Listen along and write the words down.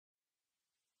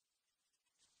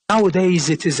Nowadays,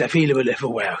 it is available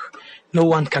everywhere. No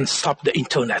one can stop the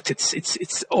internet.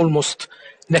 It's almost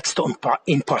next to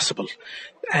impossible.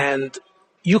 And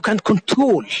you can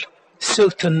control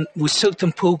with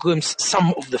certain programs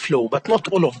some of the flow, but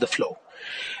not all of the flow.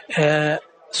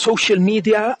 Social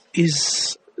media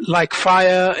is like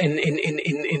fire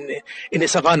in a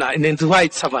savanna, in a dry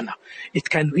savanna. It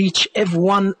can reach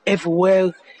everyone,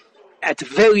 everywhere, at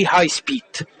very high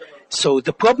speed. So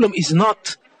the problem is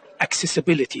not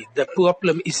accessibility. The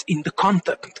problem is in the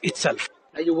content itself.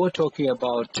 You were talking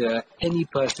about any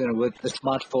person with a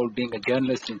smartphone being a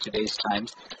journalist in today's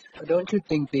times. Don't you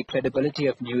think the credibility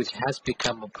of news has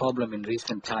become a problem in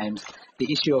recent times? The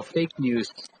issue of fake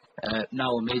news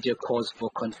now a major cause for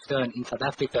concern in South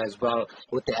Africa as well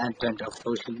with the advent of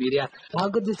social media. How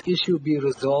could this issue be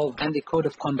resolved and the code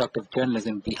of conduct of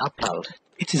journalism be upheld?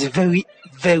 It is a very,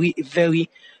 very, very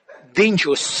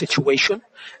dangerous situation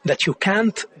that you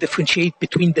can't differentiate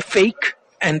between the fake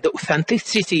and the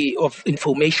authenticity of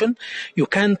information. You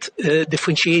can't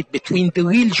differentiate between the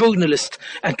real journalist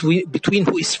and between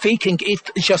who is faking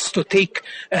it just to take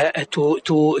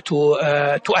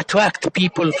to attract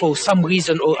people for some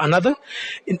reason or another.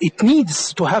 It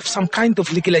needs to have some kind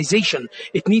of legalization.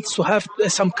 It needs to have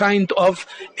some kind of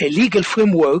a legal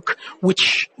framework,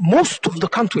 which most of the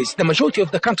countries, the majority of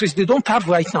the countries, they don't have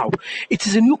right now. It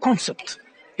is a new concept.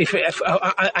 If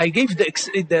I gave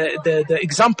the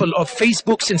example of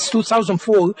Facebook since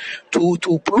 2004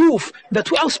 to prove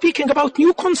that we are speaking about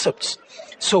new concepts.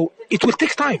 So it will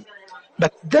take time,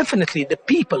 but definitely the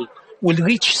people will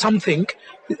reach something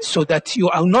so that you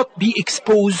are not be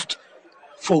exposed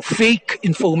for fake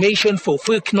information, for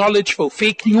fake knowledge, for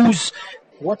fake news.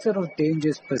 What sort of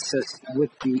dangers persist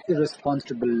with the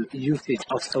irresponsible usage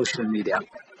of social media?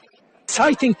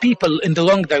 Citing people in the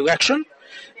wrong direction,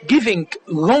 giving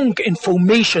wrong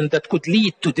information that could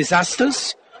lead to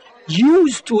disasters,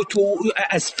 used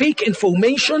as fake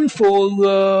information for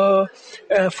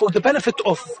the benefit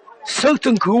of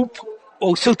certain group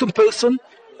or certain person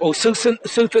or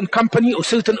certain company or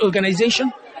certain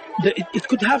organization. It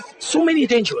could have so many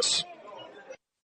dangers.